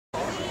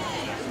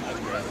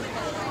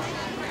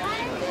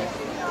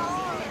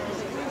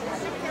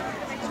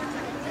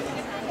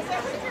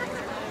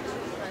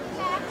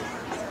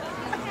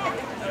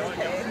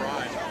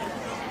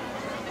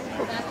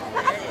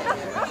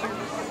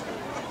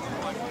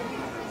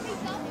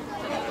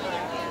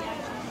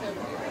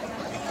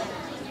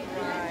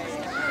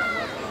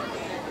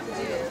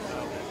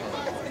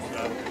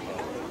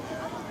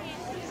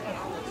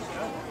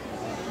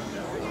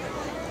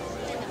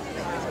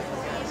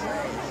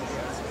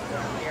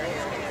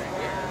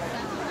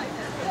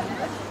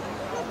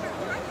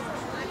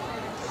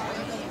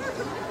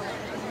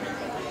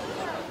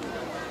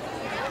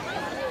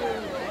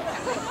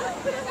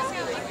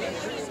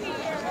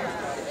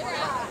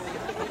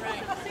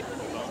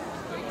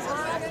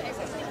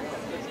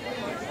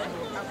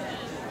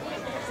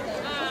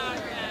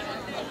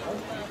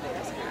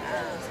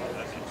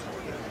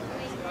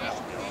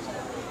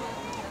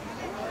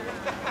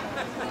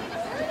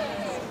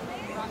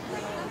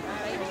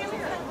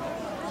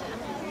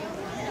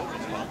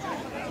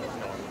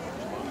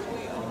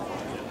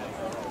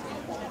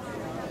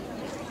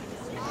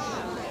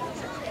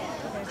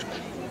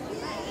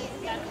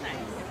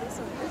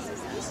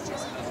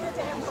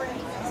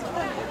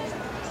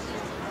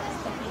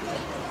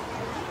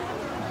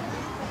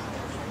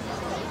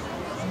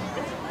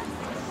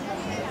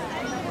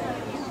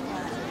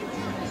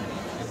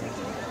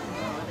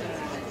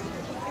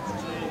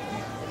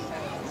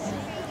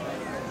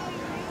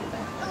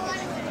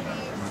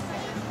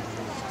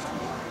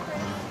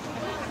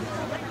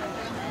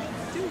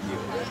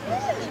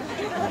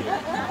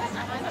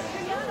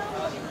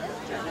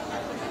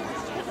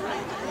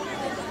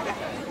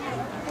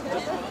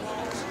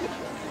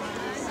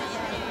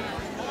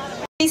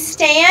Please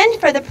stand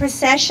for the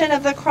procession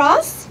of the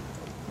cross.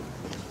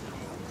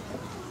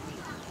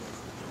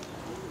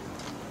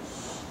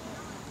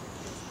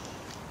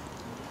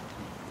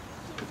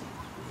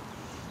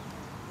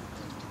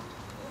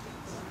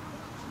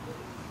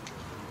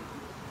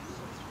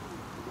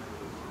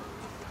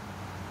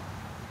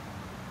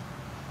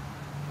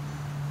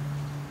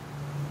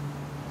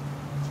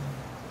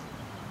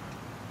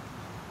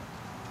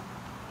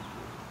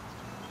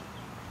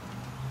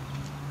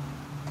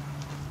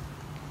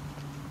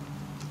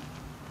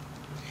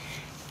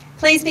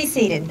 Please be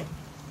seated.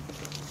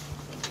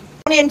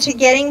 Into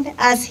getting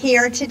us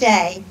here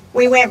today,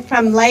 we went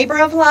from labor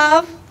of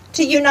love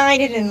to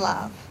united in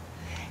love.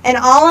 And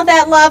all of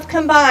that love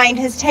combined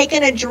has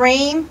taken a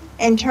dream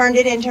and turned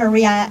it into a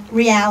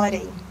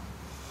reality.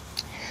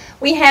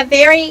 We have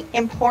very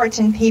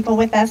important people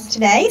with us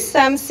today,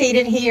 some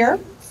seated here,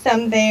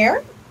 some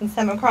there, and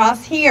some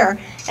across here.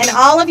 And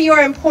all of you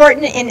are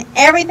important in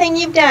everything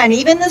you've done,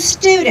 even the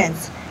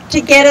students, to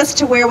get us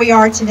to where we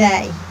are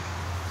today.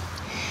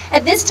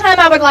 At this time,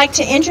 I would like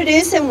to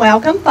introduce and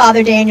welcome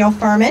Father Daniel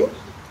Furman.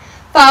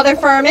 Father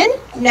Furman,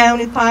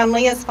 known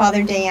fondly as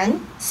Father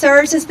Dan,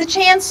 serves as the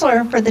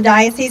Chancellor for the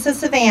Diocese of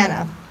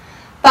Savannah.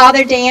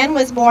 Father Dan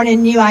was born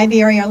in New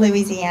Iberia,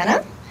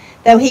 Louisiana,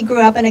 though he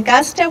grew up in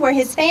Augusta, where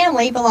his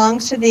family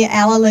belongs to the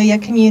Alleluia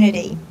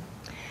community.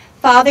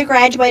 Father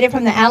graduated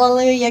from the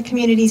Alleluia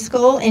Community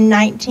School in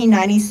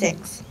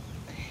 1996.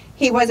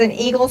 He was an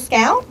Eagle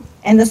Scout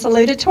and the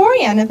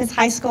salutatorian of his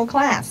high school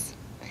class.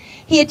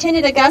 He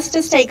attended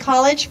Augusta State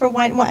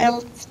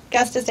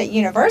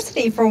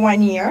University for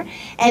 1 year,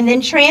 and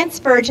then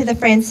transferred to the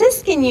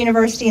Franciscan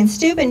University in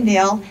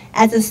Steubenville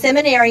as a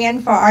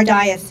seminarian for our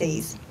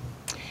diocese.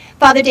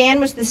 Father Dan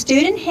was the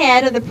student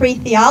head of the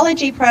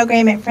pre-theology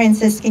program at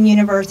Franciscan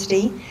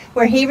University,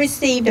 where he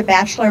received a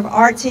Bachelor of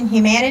Arts in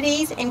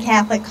Humanities and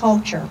Catholic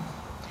Culture.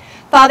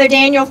 Father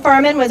Daniel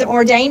Furman was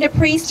ordained a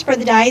priest for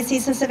the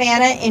Diocese of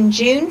Savannah in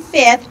June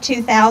 5th,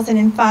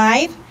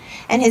 2005,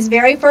 and his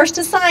very first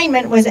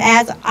assignment was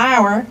as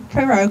our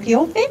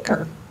parochial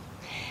vicar.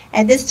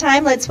 At this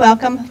time, let's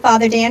welcome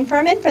Father Dan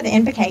Furman for the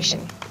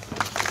invocation.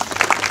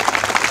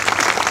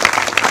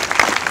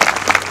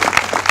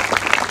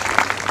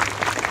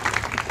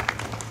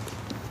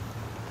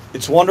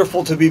 It's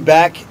wonderful to be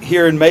back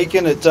here in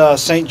Macon at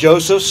St.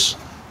 Joseph's,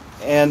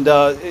 and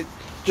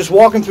just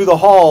walking through the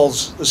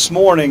halls this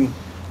morning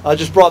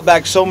just brought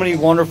back so many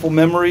wonderful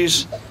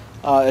memories.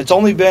 It's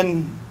only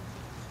been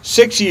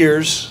 6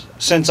 years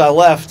since I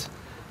left,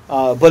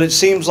 but it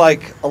seems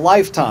like a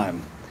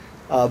lifetime.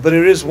 But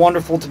it is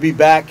wonderful to be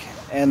back,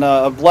 and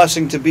a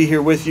blessing to be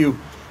here with you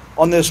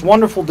on this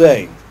wonderful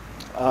day,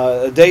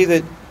 a day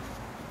that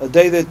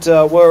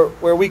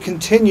where we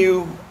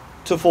continue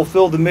to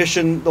fulfill the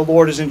mission the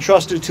Lord has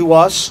entrusted to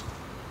us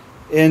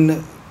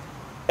in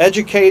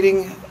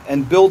educating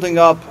and building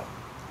up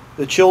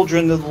the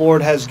children that the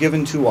Lord has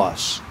given to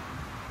us,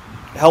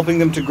 helping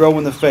them to grow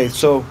in the faith.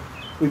 So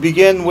we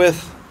begin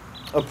with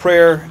a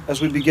prayer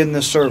as we begin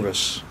this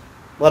service.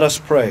 Let us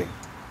pray.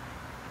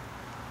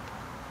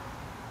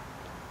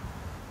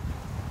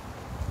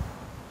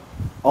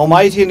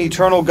 Almighty and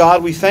eternal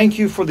God, we thank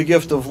you for the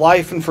gift of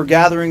life and for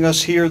gathering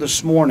us here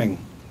this morning.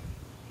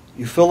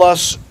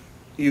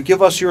 You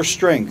give us your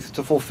strength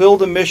to fulfill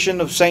the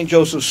mission of St.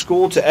 Joseph's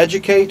School to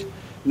educate,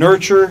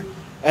 nurture,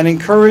 and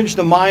encourage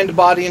the mind,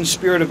 body, and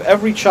spirit of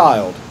every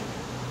child,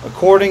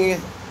 according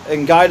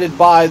and guided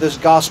by this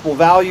gospel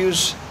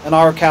values and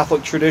our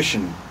Catholic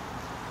tradition.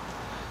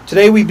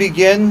 Today we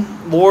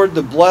begin, Lord,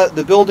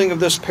 the building of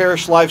this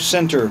Parish Life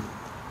Center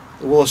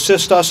that will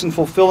assist us in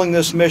fulfilling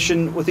this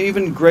mission with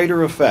even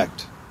greater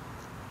effect.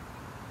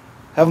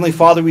 Heavenly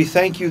Father, we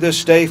thank you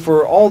this day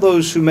for all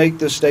those who make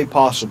this day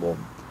possible,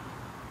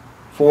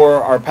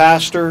 for our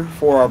pastor,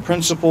 for our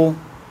principal,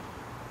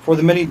 for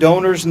the many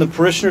donors and the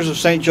parishioners of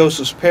St.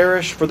 Joseph's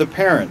Parish, for the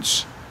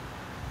parents,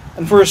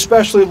 and for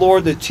especially,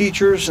 Lord, the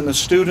teachers and the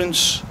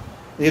students,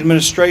 the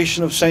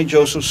administration of St.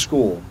 Joseph's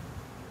School.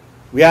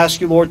 We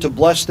ask you, Lord, to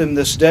bless them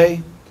this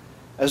day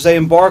as they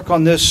embark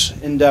on this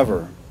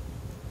endeavor.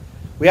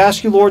 We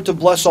ask you, Lord, to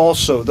bless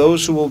also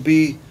those who will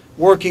be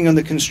working on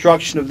the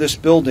construction of this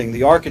building,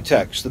 the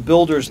architects, the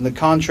builders, and the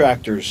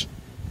contractors.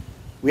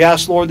 We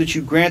ask, Lord, that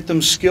you grant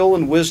them skill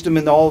and wisdom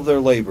in all of their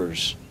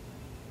labors.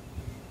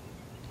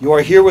 You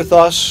are here with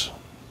us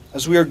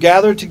as we are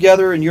gathered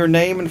together in your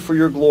name and for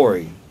your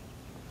glory.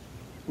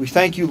 We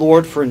thank you,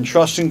 Lord, for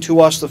entrusting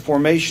to us the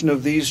formation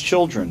of these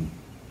children.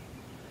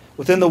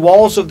 Within the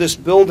walls of this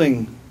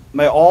building,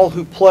 may all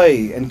who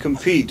play and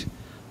compete,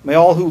 may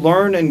all who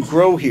learn and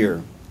grow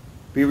here,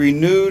 be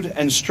renewed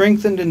and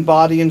strengthened in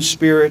body and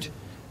spirit,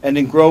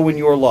 and grow in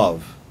your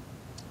love.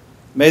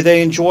 May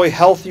they enjoy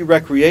healthy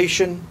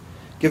recreation,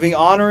 giving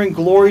honor and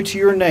glory to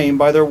your name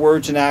by their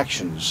words and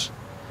actions.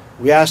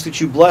 We ask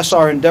that you bless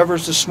our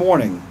endeavors this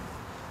morning.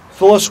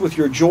 Fill us with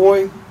your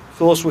joy,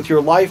 fill us with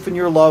your life and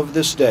your love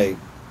this day.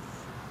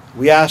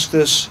 We ask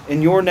this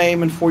in your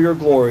name and for your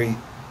glory.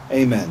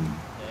 Amen.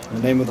 In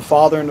the name of the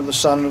Father, and of the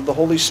Son, and of the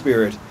Holy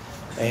Spirit.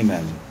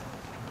 Amen.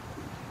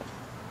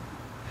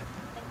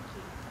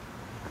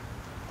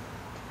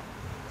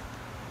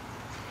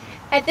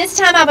 At this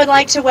time, I would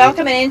like to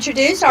welcome and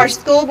introduce our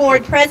school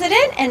board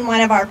president and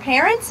one of our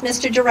parents,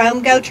 Mr.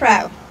 Jerome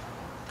Gautreaux.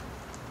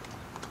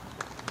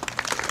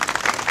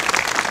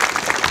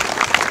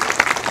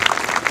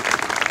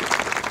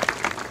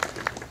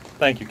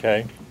 Thank you,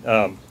 Kay,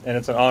 and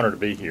it's an honor to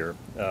be here.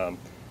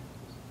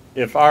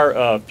 If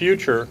our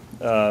future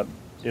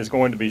is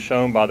going to be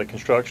shown by the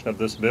construction of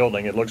this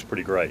building, it looks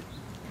pretty great.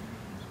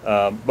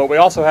 But we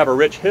also have a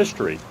rich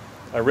history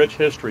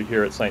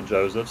here at St.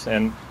 Joseph's,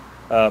 and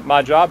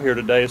my job here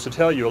today is to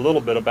tell you a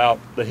little bit about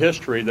the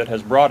history that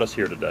has brought us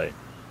here today.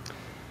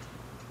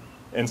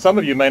 And some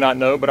of you may not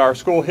know, but our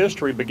school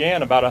history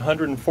began about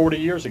 140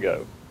 years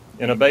ago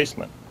in a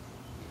basement.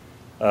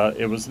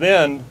 It was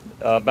then,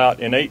 about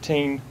in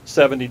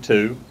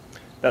 1872,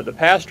 that the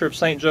pastor of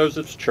St.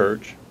 Joseph's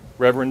Church,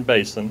 Reverend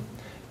Basin,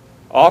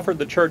 offered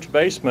the church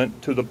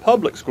basement to the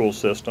public school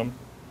system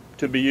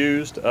to be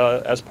used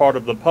as part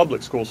of the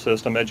public school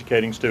system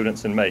educating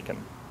students in Macon.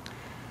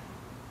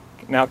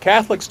 Now,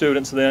 Catholic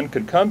students then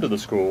could come to the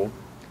school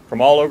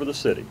from all over the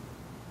city,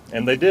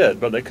 and they did,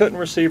 but they couldn't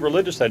receive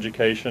religious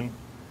education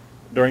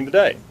during the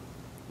day.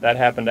 That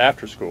happened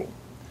after school.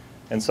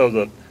 And so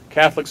the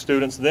Catholic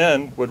students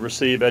then would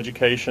receive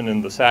education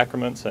in the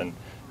sacraments and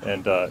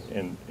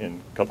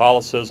in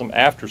Catholicism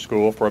after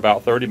school for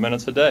about 30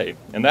 minutes a day.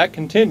 And that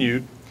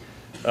continued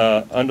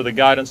under the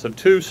guidance of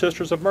two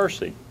Sisters of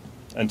Mercy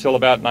until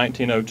about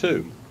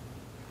 1902.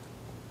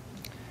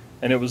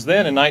 And it was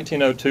then in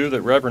 1902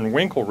 that Reverend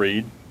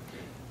Winklereed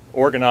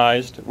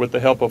organized, with the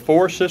help of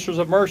four Sisters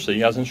of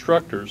Mercy as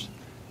instructors,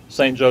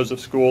 St.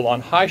 Joseph's School on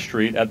High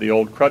Street at the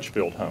old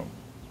Crutchfield home.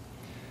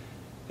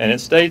 And it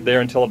stayed there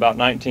until about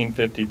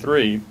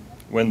 1953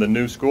 when the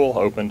new school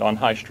opened on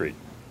High Street.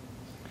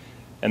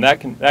 And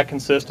that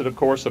consisted, of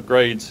course, of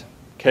grades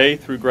K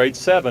through grade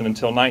 7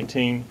 until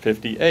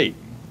 1958,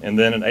 and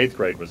then an 8th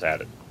grade was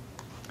added.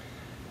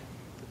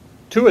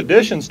 Two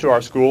additions to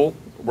our school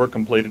were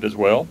completed as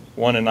well,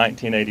 one in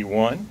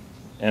 1981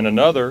 and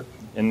another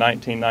in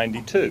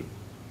 1992.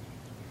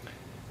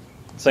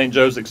 St.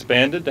 Joe's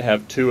expanded to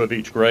have 2 of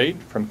each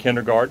grade from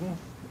kindergarten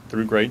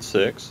through grade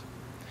 6,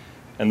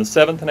 and the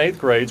 7th and 8th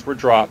grades were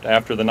dropped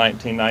after the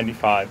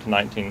 1995 to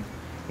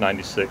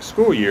 1996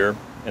 school year,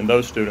 and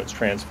those students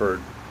transferred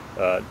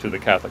to the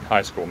Catholic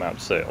High School,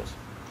 Mount Sales.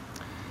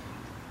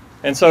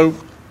 And so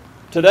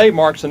today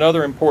marks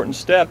another important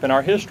step in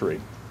our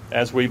history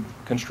as we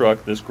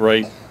construct this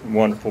great,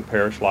 wonderful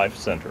Parish Life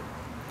Center.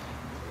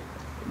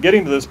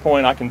 Getting to this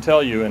point, I can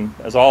tell you, and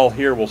as all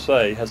here will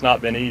say, has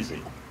not been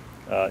easy.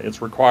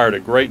 It's required a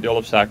great deal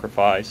of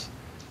sacrifice.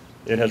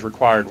 It has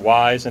required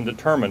wise and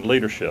determined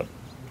leadership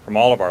from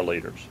all of our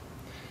leaders.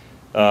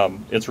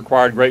 It's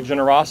required great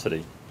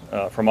generosity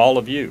from all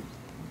of you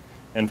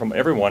and from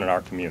everyone in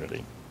our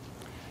community.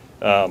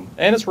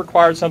 And it's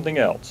required something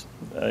else.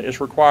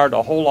 It's required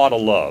a whole lot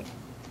of love.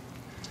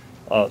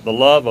 The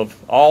love of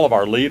all of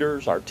our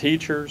leaders, our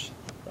teachers,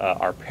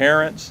 our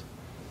parents,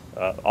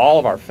 all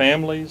of our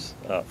families,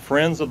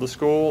 friends of the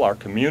school, our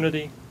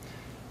community.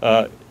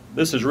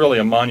 This is really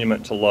a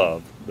monument to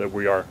love that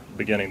we are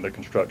beginning the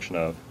construction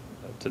of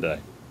today.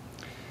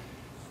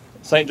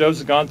 St. Joe's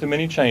has gone through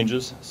many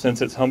changes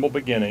since its humble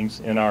beginnings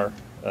in our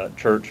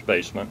church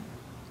basement.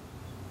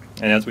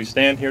 And as we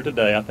stand here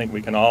today, I think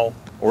we can all,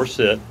 or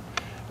sit,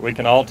 we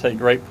can all take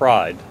great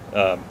pride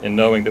in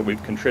knowing that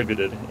we've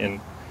contributed in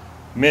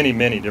many,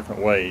 many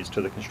different ways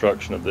to the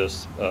construction of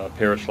this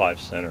Parish Life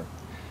Center.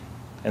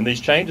 And these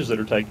changes that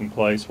are taking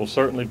place will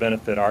certainly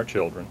benefit our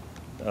children,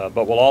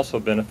 but will also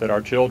benefit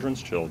our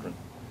children's children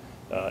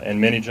and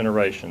many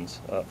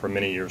generations for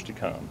many years to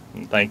come.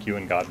 And thank you,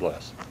 and God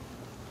bless.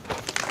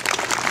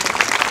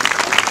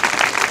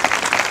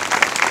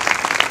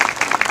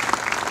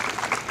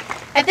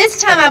 At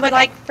this time, I would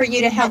like for you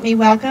to help me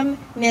welcome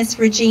Miss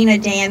Regina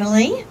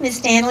Danley.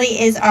 Miss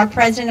Danley is our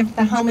president of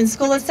the Home and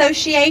School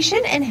Association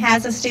and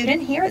has a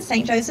student here at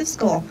St. Joseph's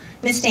School.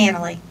 Miss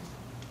Danley.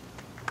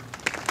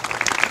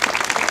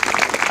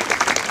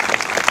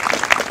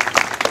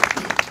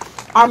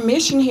 Our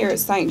mission here at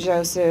St.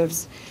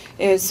 Joseph's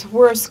is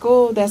we're a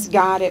school that's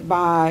guided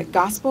by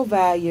gospel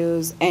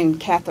values and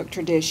Catholic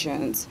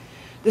traditions.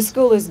 The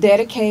school is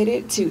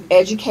dedicated to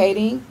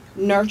educating,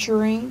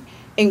 nurturing,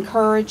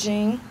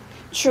 encouraging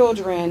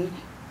children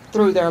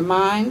through their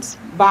minds,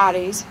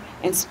 bodies,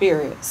 and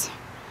spirits.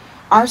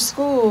 Our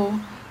school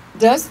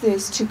does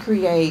this to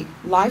create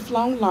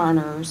lifelong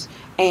learners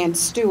and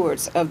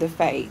stewards of the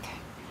faith.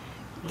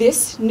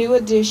 This new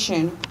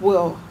addition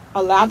will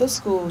allow the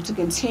school to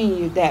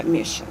continue that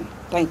mission.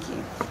 Thank you.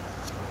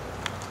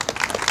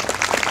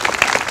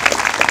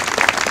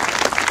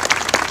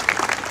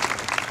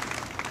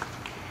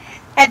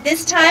 At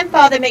this time,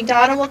 Father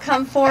McDonald will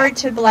come forward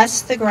to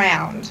bless the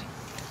ground.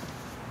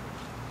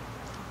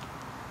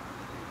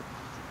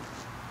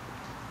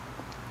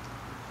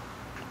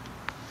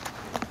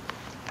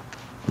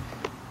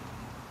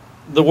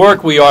 the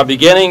work we are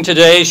beginning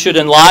today should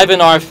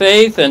enliven our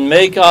faith and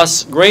make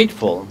us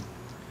grateful.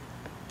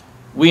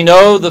 We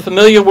know the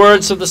familiar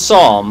words of the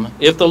psalm,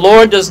 "If the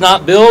Lord does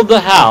not build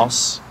the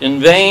house, in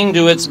vain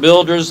do its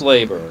builders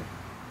labor."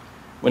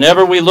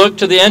 Whenever we look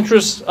to the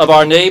interests of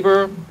our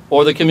neighbor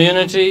or the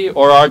community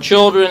or our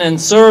children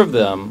and serve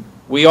them,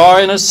 we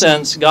are in a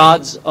sense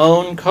God's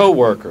own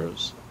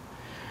co-workers.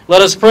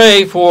 Let us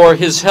pray for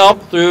his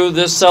help through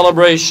this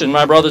celebration,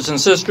 my brothers and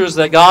sisters,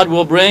 that God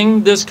will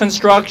bring this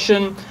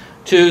construction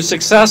to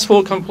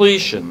successful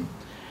completion,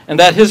 and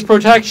that his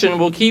protection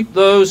will keep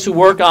those who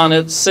work on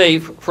it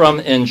safe from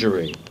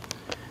injury.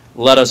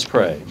 Let us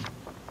pray.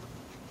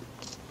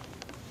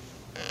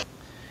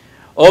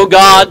 O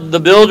God, the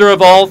builder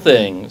of all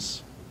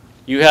things,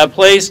 you have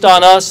placed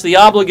on us the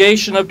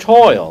obligation of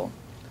toil.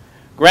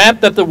 Grant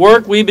that the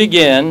work we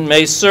begin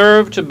may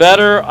serve to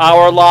better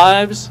our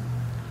lives,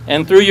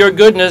 and through your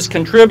goodness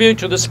contribute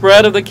to the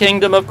spread of the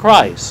kingdom of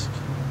Christ.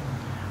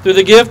 Through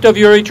the gift of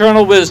your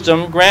eternal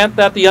wisdom, grant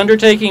that the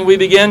undertaking we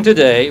begin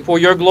today for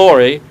your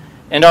glory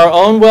and our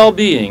own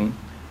well-being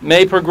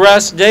may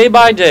progress day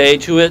by day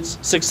to its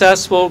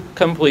successful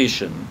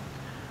completion.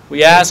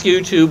 We ask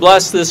you to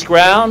bless this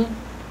ground,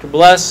 to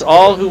bless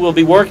all who will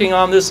be working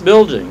on this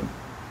building,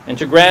 and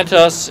to grant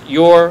us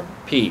your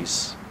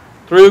peace.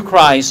 Through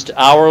Christ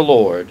our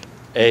Lord.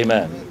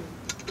 Amen.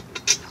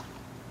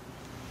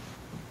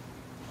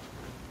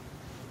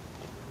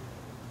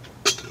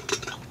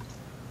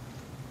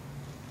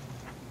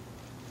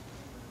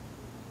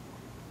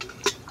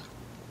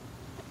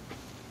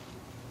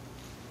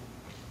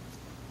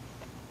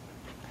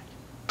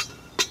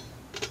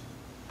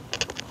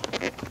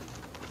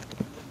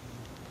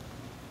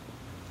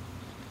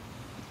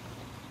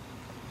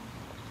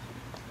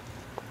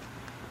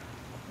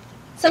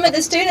 Some of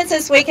the students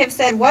this week have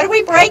said, "What are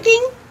we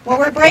breaking?" Well,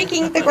 we're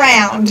breaking the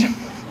ground.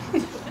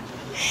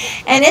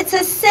 And it's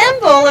a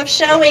symbol of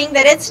showing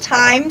that it's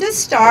time to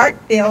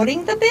start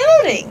building the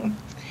building.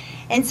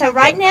 And so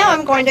right now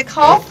I'm going to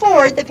call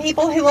forward the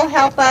people who will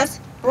help us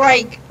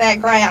break that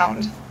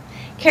ground.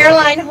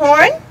 Caroline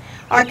Horn,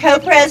 our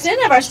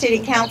co-president of our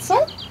student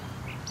council.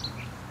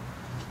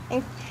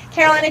 And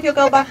Caroline, if you'll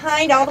go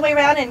behind all the way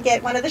around and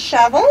get one of the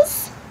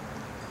shovels.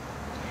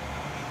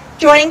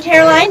 Joining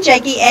Caroline,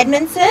 Jakey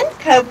Edmondson,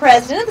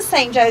 co-president of the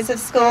St.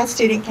 Joseph School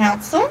Student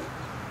Council.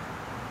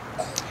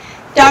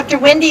 Dr.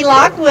 Wendy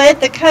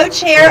Lockwood, the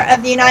co-chair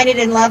of the United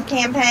in Love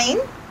campaign.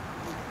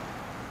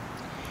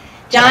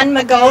 John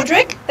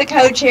McGoldrick, the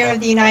co-chair of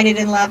the United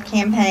in Love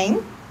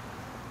campaign.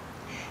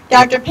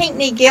 Dr.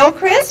 Pinckney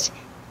Gilchrist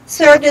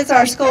served as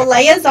our school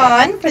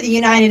liaison for the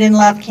United in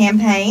Love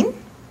campaign.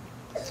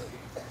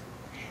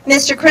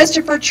 Mr.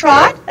 Christopher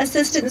Trott,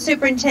 assistant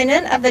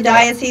superintendent of the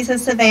Diocese of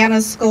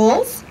Savannah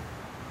Schools.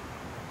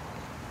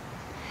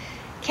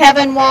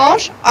 Kevin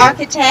Walsh,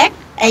 architect,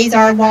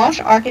 Azar Walsh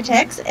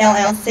Architects,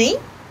 LLC.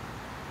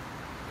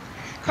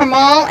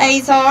 Kamal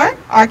Azar,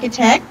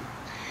 architect,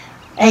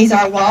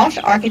 Azar Walsh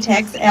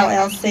Architects,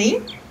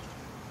 LLC.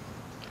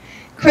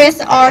 Chris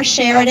R.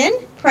 Sheridan,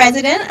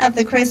 president of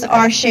the Chris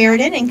R.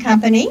 Sheridan and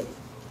Company.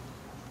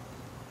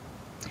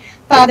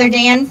 Father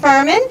Dan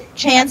Furman,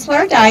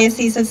 chancellor,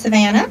 Diocese of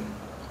Savannah.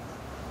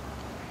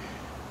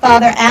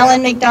 Father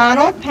Alan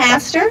McDonald,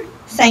 pastor,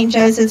 St.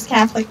 Joseph's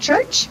Catholic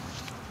Church.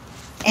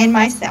 And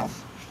myself.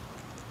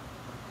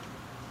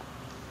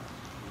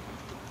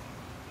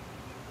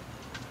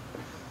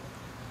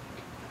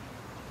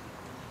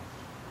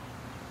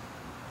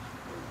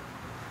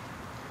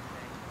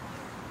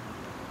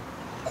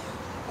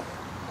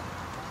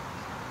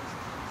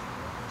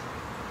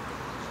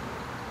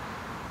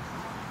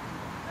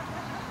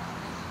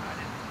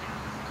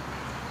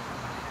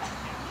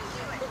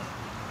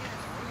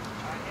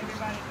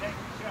 Everybody take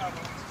your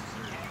shovel.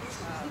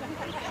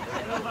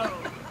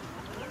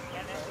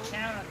 And at the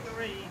count of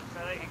 3, so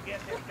they can get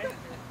their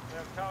picture,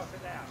 they'll toss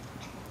it out.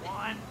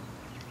 1,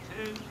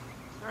 2,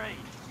 3.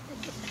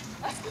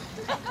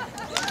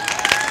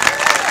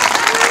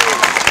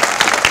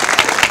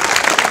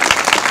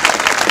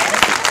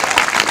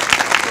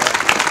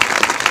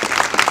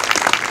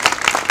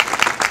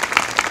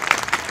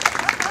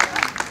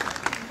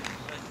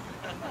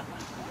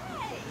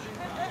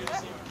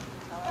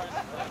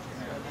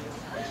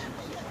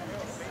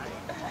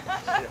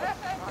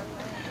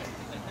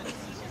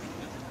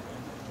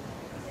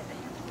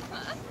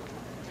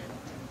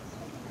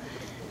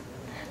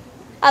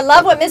 I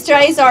love what Mr.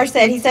 Azar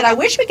said. He said, "I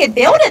wish we could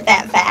build it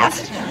that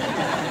fast."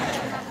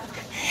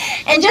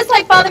 And just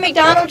like Father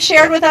McDonald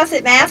shared with us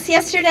at Mass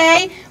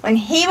yesterday, when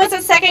he was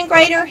a second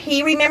grader,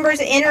 he remembers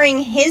entering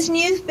his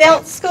new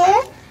built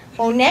school.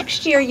 Well,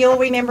 next year you'll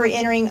remember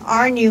entering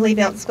our newly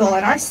built school,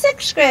 and our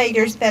sixth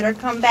graders better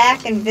come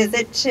back and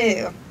visit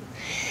too.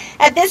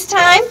 At this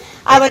time,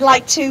 I would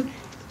like to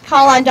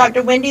call on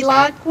Dr. Wendy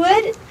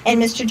Lockwood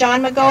and Mr.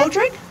 John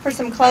McGoldrick for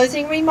some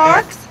closing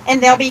remarks,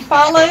 and they'll be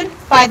followed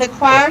by the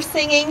choir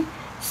singing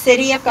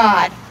City of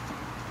God.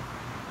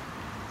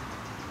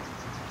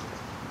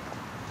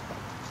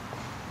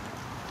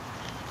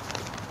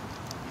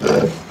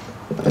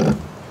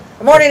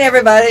 Good morning,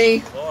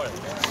 everybody.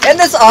 Isn't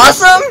this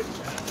awesome?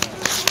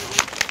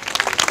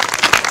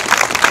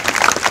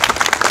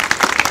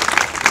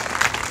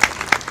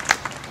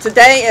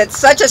 Today, it's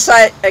such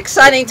an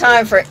exciting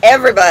time for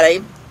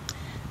everybody.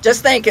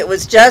 Just think, it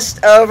was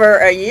just over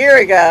a year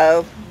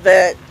ago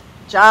that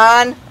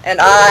John and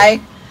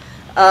I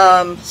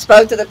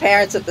spoke to the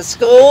parents at the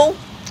school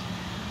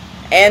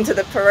and to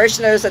the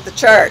parishioners at the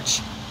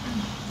church.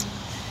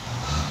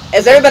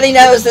 As everybody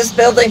knows, this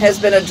building has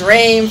been a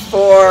dream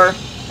for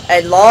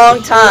a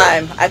long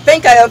time. I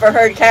think I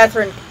overheard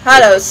Catherine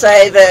Hutto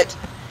say that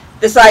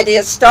this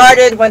idea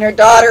started when her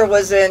daughter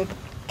was in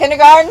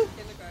kindergarten,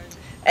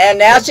 and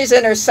now she's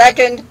in her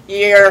second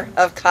year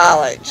of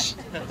college.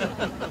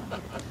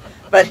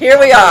 But here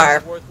we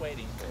are.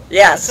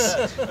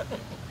 Yes.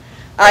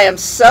 I am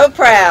so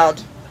proud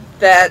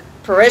that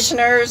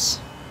parishioners,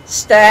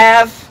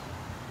 staff,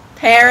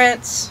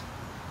 parents,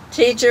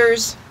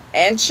 teachers,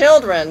 and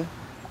children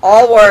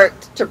all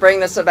worked to bring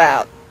this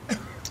about.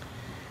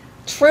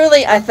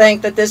 Truly, I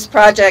think that this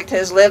project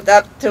has lived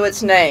up to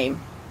its name,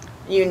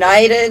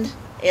 United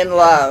in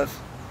Love,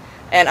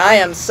 and I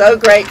am so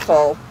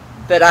grateful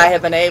that I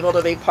have been able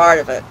to be part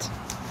of it.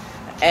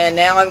 And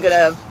now I'm going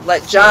to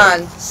let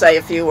John say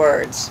a few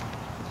words.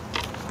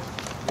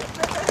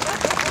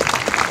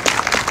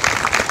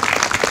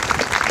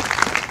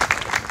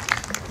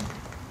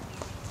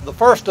 The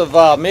first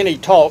of many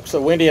talks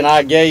that Wendy and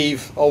I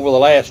gave over the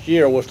last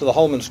year was to the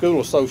Home and School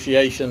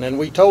Association, and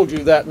we told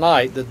you that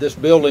night that this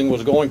building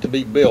was going to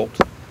be built.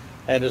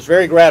 And it's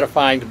very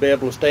gratifying to be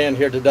able to stand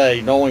here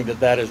today knowing that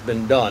that has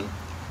been done.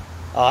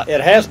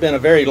 It has been a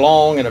very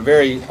long and a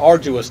very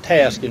arduous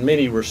task in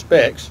many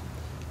respects,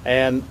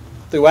 and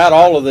throughout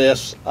all of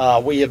this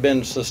we have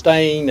been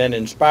sustained and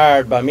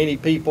inspired by many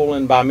people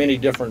and by many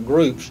different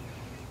groups,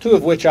 two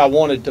of which I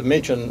wanted to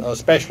mention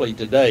especially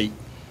today.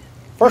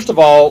 First of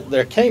all,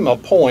 there came a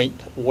point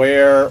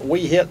where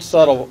we hit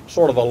sort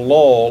of a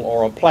lull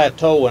or a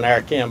plateau in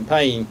our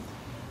campaign.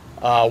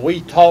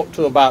 We talked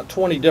to about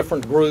 20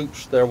 different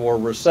groups. There were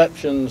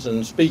receptions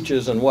and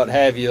speeches and what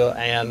have you,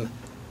 and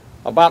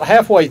about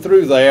halfway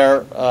through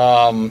there,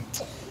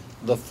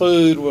 the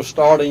food was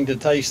starting to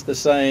taste the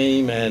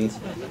same, and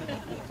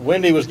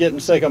Wendy was getting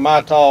sick of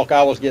my talk.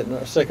 I was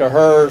getting sick of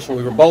hers.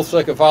 We were both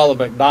sick of Father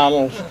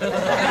McDonald's,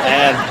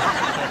 and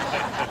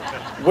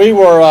we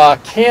were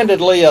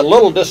candidly a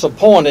little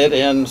disappointed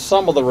in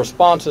some of the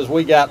responses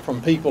we got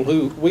from people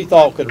who we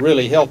thought could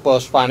really help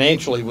us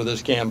financially with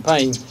this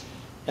campaign.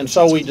 And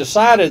so we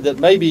decided that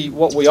maybe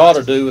what we ought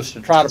to do is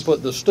to try to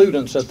put the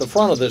students at the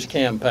front of this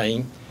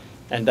campaign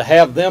and to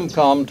have them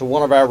come to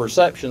one of our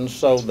receptions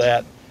so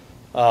that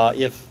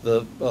if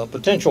the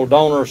potential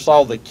donors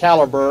saw the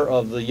caliber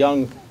of the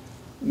young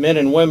men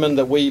and women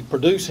that we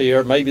produce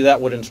here, maybe that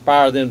would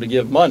inspire them to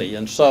give money.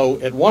 And so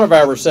at one of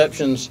our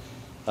receptions,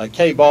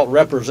 Kay brought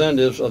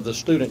representatives of the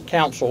student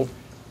council,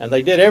 and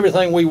they did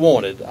everything we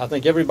wanted. I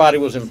think everybody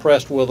was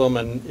impressed with them,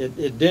 and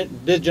it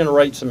did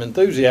generate some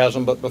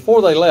enthusiasm. But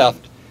before they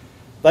left,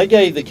 they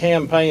gave the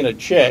campaign a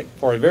check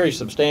for a very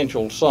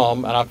substantial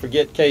sum, and I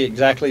forget Kay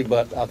exactly,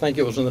 but I think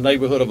it was in the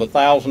neighborhood of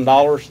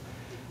 $1,000.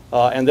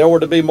 And there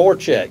were to be more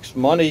checks,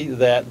 money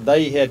that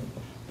they had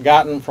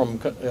gotten from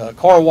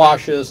car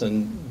washes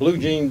and Blue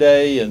Jean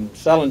Day and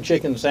selling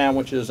chicken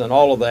sandwiches and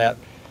all of that.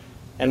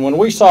 And when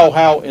we saw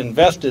how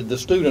invested the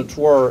students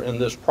were in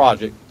this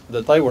project,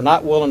 that they were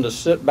not willing to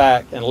sit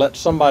back and let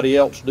somebody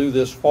else do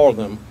this for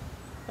them,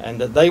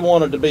 and that they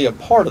wanted to be a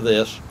part of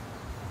this,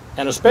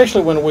 and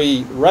especially when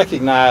we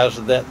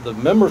recognized that the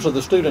members of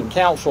the student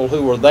council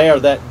who were there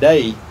that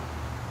day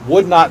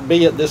would not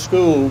be at this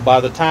school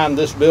by the time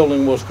this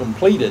building was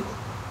completed,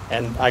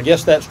 and I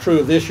guess that's true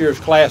of this year's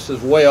class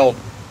as well,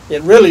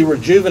 it really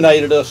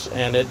rejuvenated us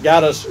and it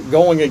got us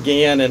going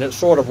again, and it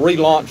sort of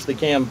relaunched the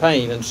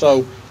campaign. And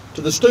so to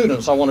the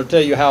students, I want to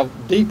tell you how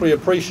deeply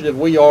appreciative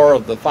we are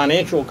of the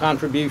financial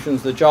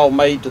contributions that y'all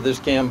made to this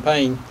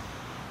campaign.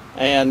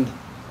 And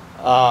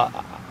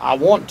I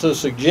want to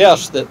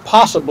suggest that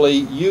possibly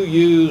you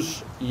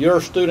use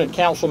your student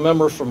council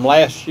members from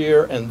last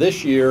year and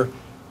this year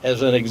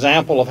as an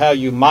example of how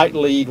you might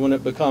lead when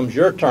it becomes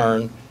your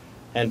turn,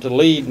 and to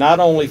lead not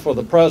only for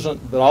the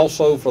present but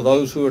also for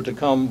those who are to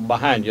come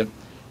behind you.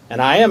 And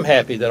I am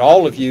happy that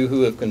all of you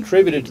who have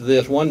contributed to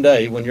this one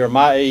day, when you're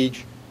my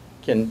age,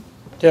 can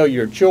tell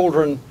your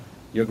children,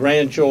 your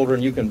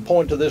grandchildren, you can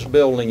point to this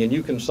building and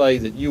you can say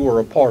that you were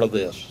a part of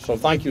this. So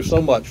thank you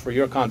so much for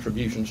your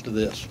contributions to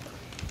this.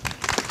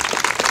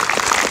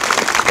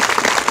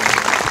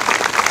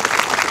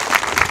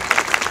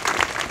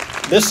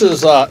 This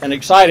is an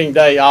exciting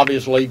day,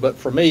 obviously, but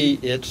for me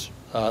it's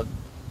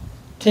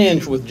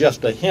tinged with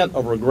just a hint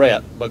of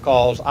regret,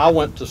 because I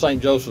went to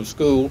St. Joseph's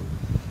School,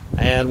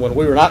 and when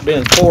we were not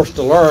being forced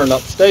to learn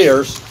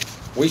upstairs,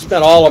 we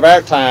spent all of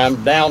our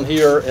time down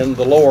here in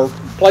the lower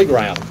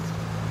playground.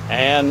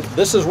 And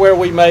this is where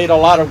we made a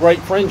lot of great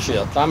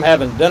friendships. I'm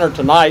having dinner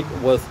tonight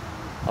with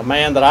a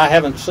man that I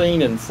haven't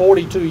seen in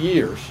 42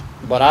 years,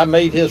 but I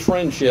made his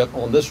friendship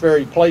on this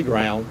very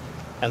playground.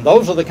 And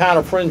those are the kind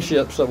of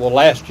friendships that will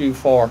last you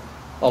for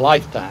a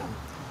lifetime.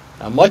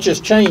 Now, much has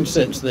changed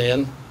since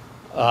then.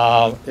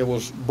 It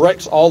was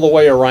bricks all the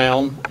way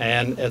around,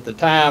 and at the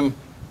time,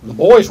 the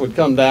boys would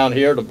come down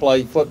here to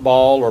play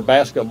football or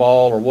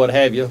basketball or what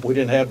have you. We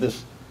didn't have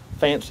this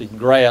fancy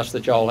grass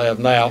that y'all have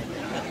now.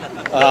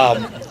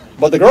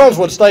 But the girls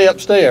would stay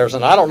upstairs,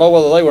 and I don't know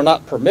whether they were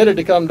not permitted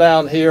to come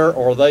down here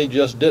or they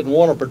just didn't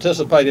want to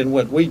participate in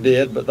what we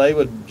did, but they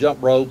would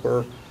jump rope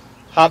or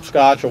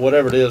hopscotch or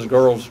whatever it is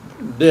girls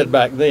did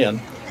back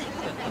then.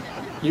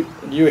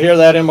 You hear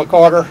that, Emma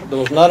Carter? There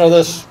was none of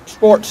this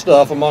sports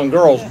stuff among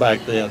girls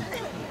back then.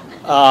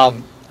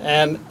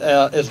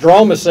 As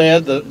Jerome has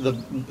said, the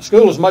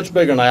school is much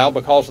bigger now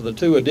because of the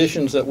 2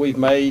 additions that we've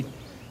made.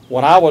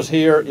 When I was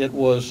here, it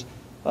was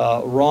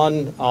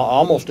run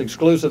almost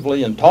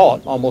exclusively and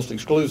taught almost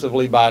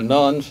exclusively by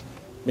nuns.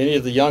 Many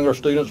of the younger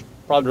students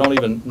probably don't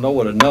even know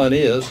what a nun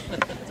is,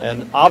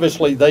 and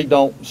obviously they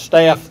don't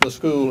staff the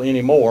school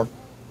anymore.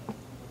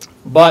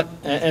 But,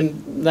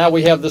 and now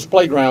we have this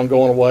playground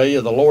going away,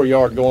 the lower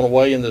yard going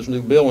away, and this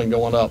new building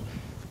going up.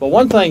 But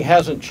one thing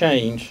hasn't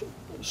changed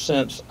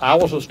since I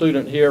was a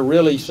student here,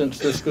 really since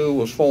this school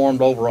was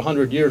formed over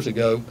 100 years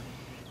ago,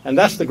 and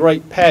that's the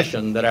great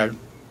passion that our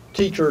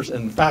teachers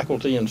and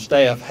faculty and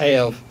staff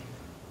have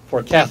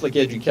for Catholic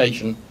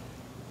education,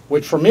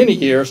 which for many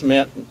years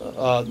meant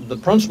the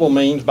principal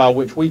means by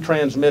which we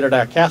transmitted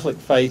our Catholic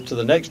faith to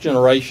the next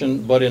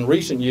generation, but in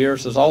recent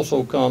years has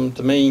also come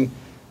to mean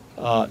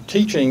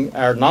teaching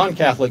our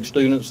non-Catholic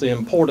students the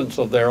importance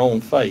of their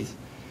own faith.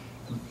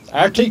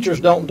 Our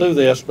teachers don't do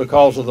this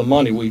because of the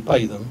money we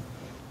pay them,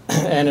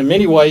 and in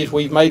many ways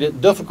we've made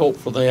it difficult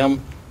for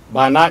them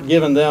by not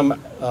giving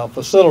them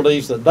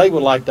facilities that they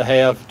would like to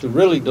have to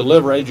really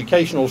deliver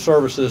educational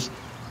services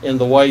in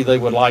the way they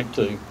would like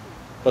to.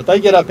 But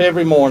they get up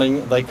every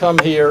morning, they come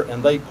here,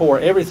 and they pour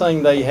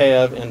everything they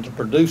have into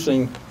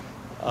producing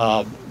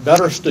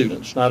better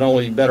students, not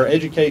only better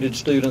educated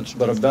students,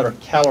 but a better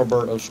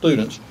caliber of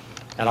students.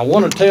 And I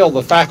want to tell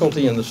the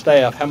faculty and the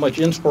staff how much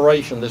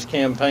inspiration this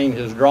campaign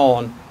has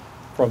drawn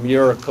from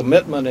your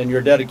commitment and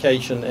your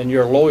dedication and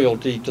your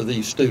loyalty to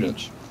these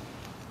students.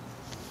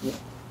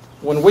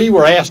 When we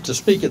were asked to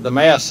speak at the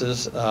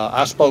Masses,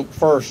 I spoke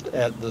first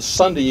at the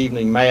Sunday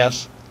evening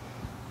Mass,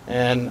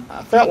 and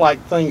I felt like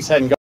things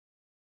hadn't gone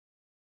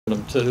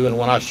them to, and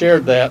when I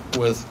shared that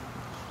with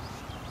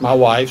my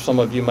wife, some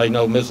of you may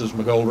know Mrs.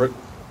 McGoldrick,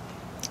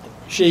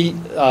 she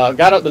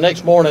got up the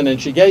next morning and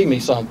she gave me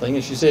something,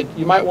 and she said,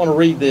 you might want to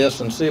read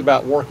this and see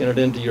about working it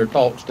into your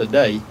talks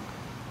today.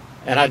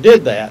 And I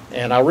did that,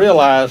 and I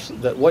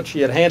realized that what she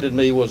had handed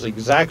me was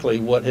exactly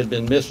what had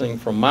been missing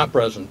from my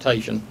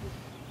presentation.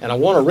 And I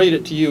want to read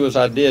it to you as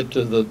I did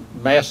to the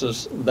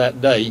Masses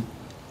that day.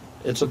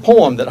 It's a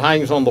poem that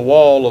hangs on the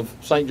wall of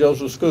St.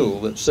 Joseph's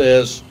School that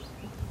says,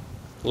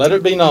 let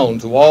it be known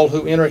to all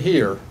who enter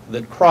here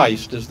that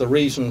Christ is the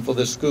reason for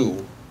this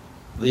school,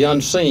 the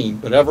unseen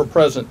but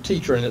ever-present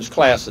teacher in its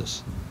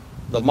classes,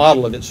 the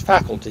model of its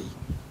faculty,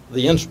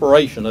 the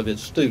inspiration of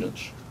its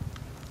students.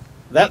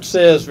 That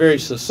says very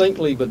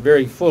succinctly but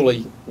very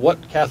fully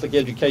what Catholic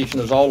education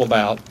is all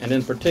about, and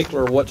in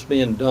particular what's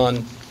being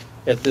done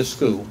at this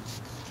school.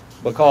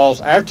 Because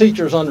our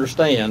teachers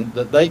understand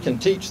that they can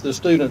teach the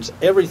students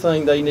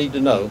everything they need to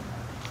know,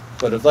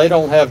 but if they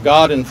don't have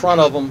God in front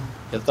of them,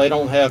 if they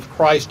don't have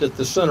Christ at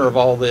the center of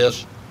all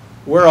this,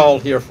 we're all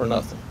here for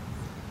nothing.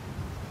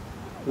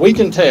 We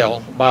can tell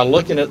by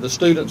looking at the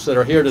students that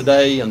are here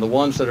today and the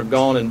ones that have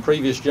gone in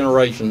previous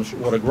generations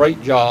what a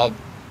great job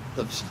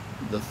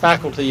the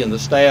faculty and the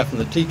staff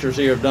and the teachers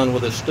here have done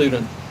with this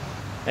student,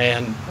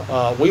 and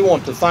we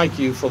want to thank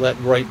you for that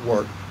great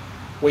work.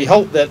 We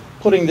hope that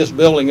putting this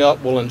building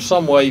up will in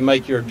some way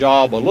make your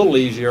job a little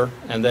easier,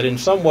 and that in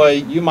some way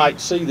you might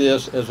see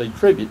this as a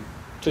tribute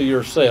to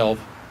yourself,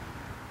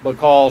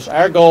 because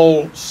our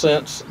goal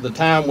since the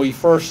time we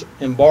first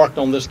embarked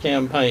on this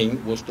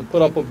campaign was to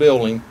put up a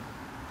building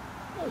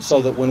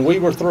so that when we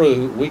were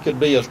through, we could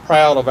be as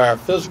proud of our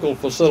physical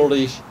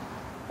facilities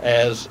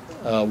as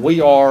we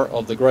are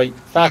of the great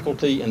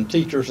faculty and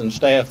teachers and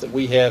staff that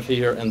we have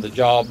here and the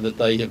job that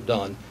they have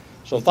done.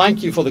 So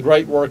thank you for the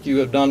great work you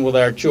have done with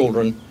our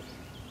children,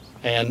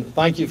 and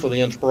thank you for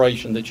the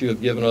inspiration that you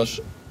have given us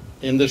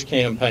in this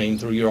campaign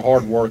through your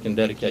hard work and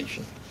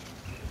dedication.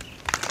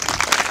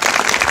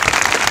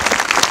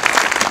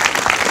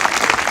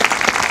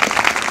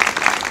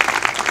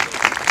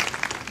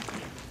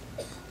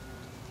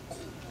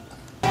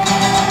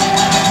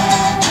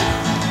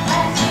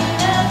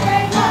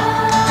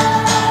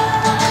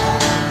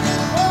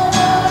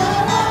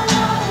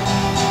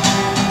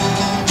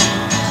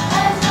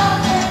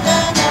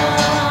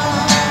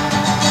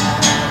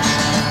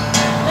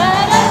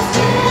 Let us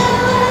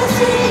still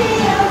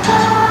see your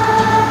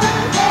love.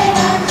 May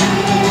our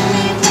dream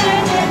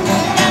eternity.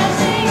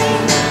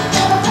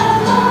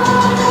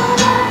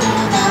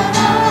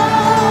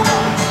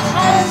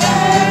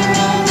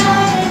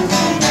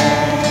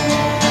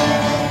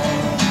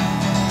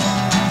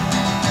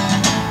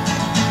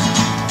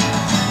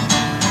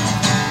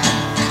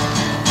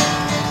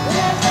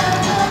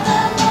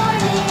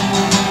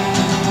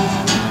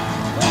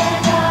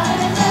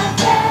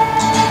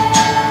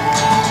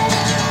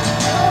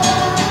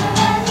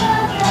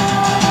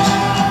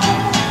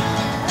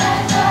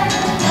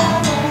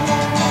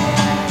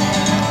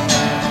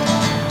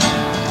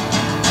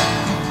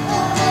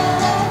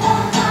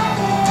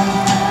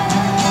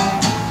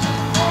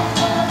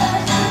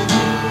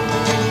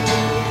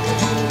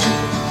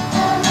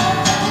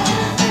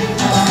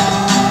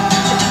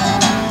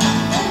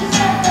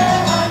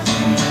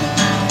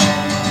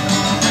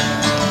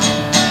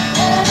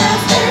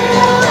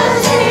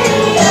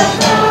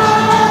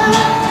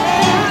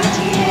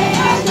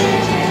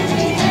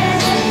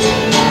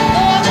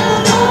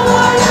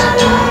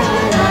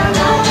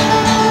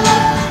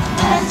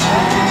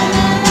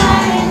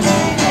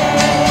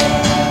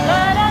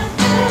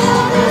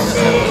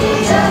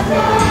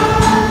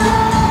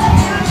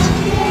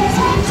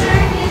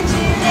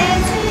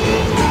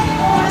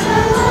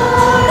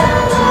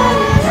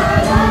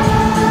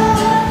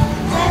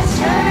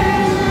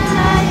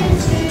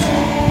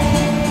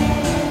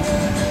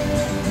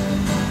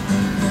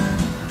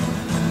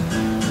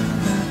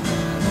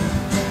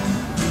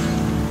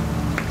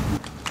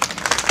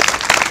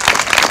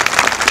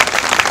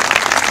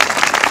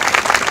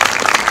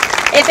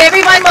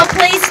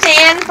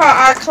 stand for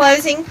our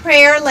closing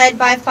prayer led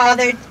by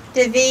Father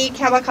David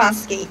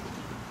Kawakowski.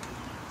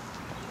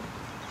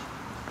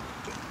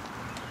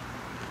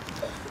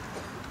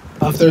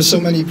 After so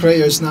many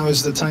prayers, now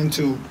is the time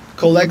to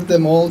collect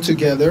them all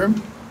together.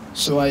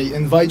 So I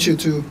invite you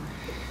to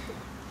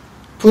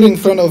put in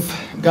front of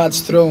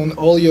God's throne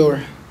all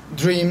your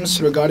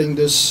dreams regarding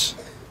this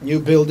new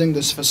building,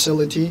 this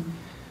facility,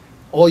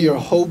 all your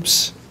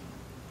hopes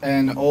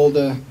and all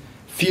the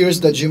fears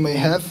that you may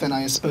have. And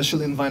I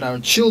especially invite our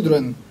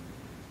children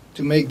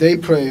to make their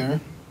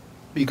prayer,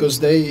 because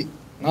they,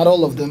 not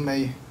all of them,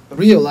 may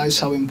realize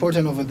how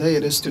important of a day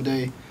it is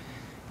today.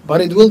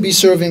 But it will be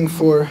serving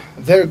for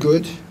their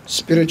good,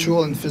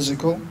 spiritual and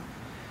physical.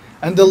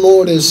 And the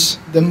Lord is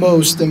the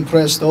most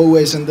impressed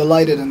always and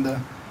delighted in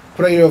the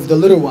prayer of the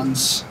little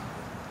ones,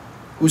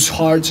 whose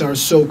hearts are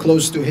so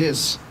close to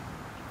His.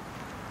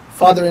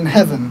 Father in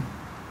heaven,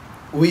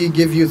 we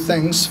give you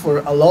thanks for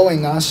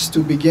allowing us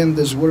to begin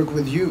this work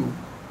with you.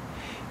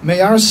 May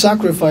our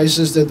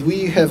sacrifices that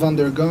we have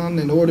undergone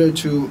in order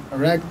to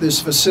erect this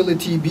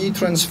facility be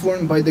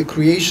transformed by the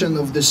creation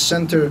of this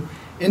center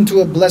into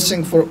a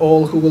blessing for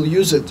all who will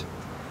use it.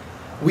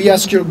 We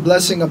ask your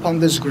blessing upon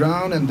this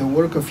ground and the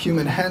work of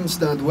human hands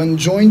that, when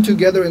joined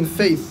together in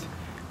faith,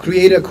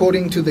 create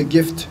according to the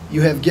gift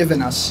you have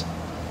given us.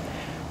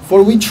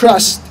 For we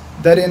trust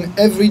that in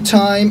every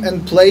time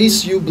and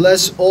place you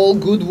bless all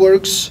good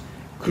works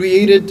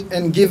created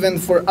and given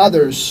for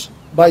others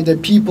by the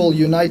people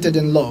united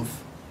in love.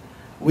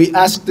 We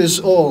ask this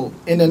all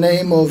in the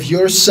name of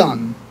your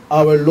Son,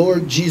 our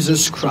Lord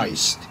Jesus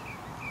Christ.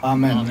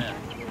 Amen. Amen.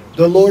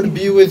 The Lord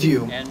be with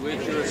you. And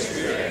with your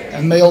spirit.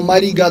 And may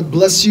Almighty God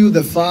bless you,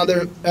 the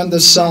Father, and the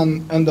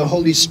Son, and the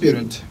Holy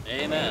Spirit.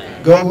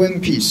 Amen. Go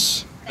in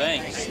peace.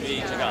 Thanks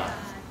be to God.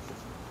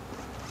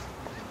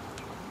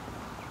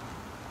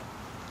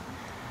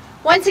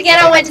 Once again,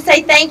 I want to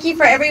say thank you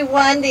for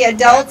everyone, the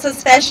adults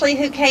especially,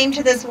 who came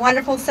to this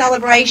wonderful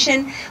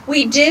celebration.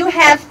 We do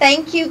have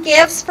thank you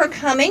gifts for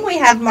coming. We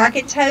have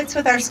market totes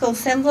with our school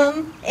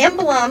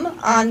emblem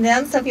on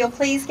them, so if you'll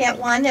please get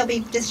one, they'll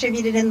be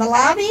distributed in the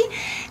lobby.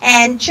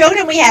 And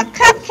children, we have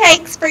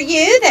cupcakes for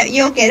you that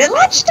you'll get at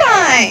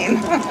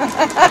lunchtime.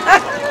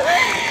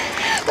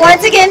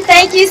 Once again,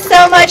 thank you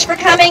so much for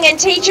coming, and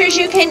teachers,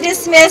 you can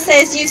dismiss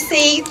as you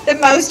see the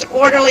most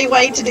orderly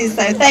way to do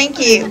so. Thank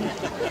you.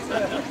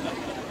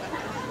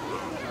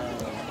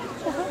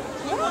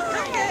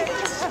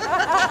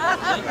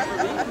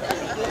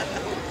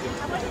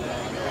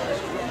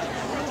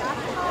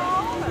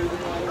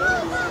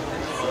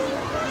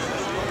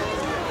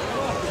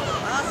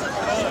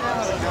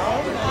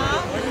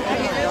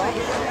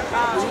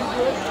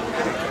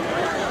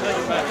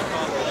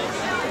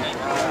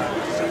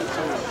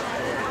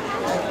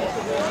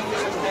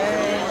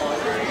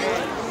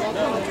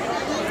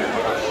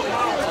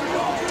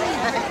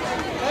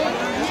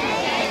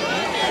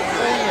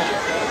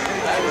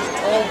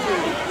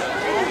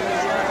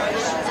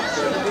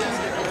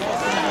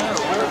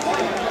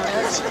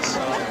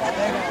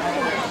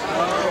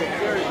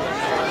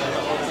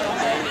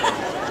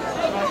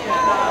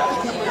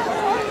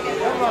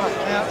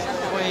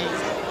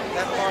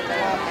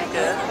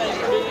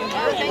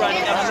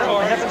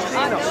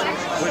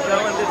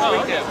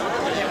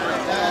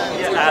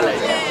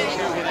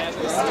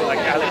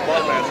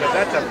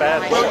 That's a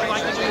bad boy.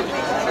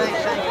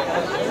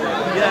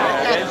 Yeah,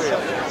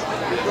 Gabriel.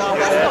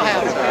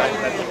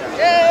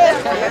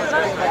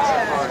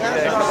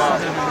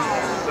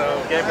 So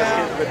Gabriel's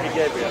kids would be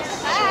Gabriel.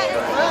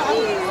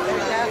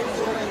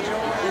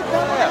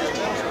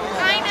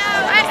 I know.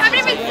 I've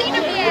never seen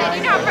him yet.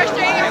 You know how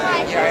frustrating it was.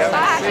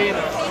 I see him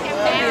now.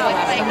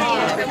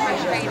 It's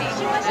like,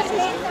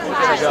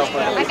 yeah, so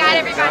frustrating. I got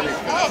everybody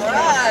sick.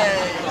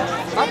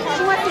 She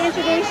wants to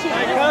introduce you.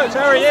 Hey, Coach,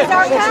 how are you? It's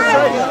our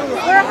cousin.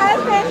 We're a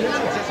husband.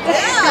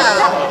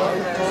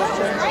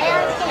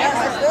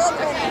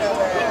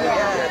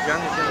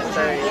 Johnny's going to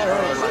stay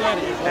like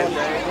 10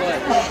 days.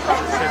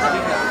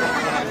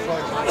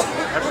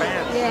 Her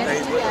band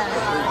stays with us.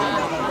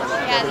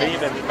 Yeah, they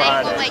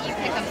will let you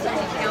pick up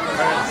something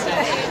else.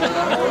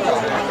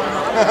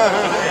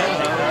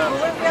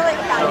 We're really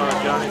excited.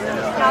 Johnny's going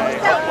to stay.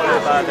 Hopefully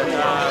by the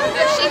time.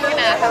 No, she's going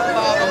to have a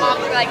ball. My mom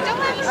will be like, don't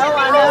let me sit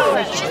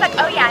down. She's like,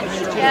 oh yeah, I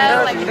need to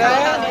go. Like,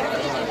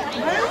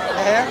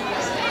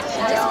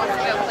 she just wants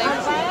to go play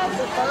with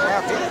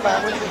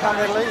me.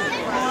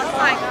 Oh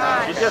my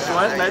gosh. She just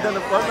went, made an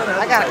appointment.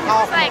 I got a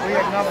call It's like,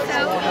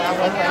 so easy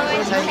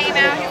going. She came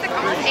out. He's like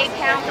almost 8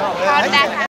 pounds. How did that happen?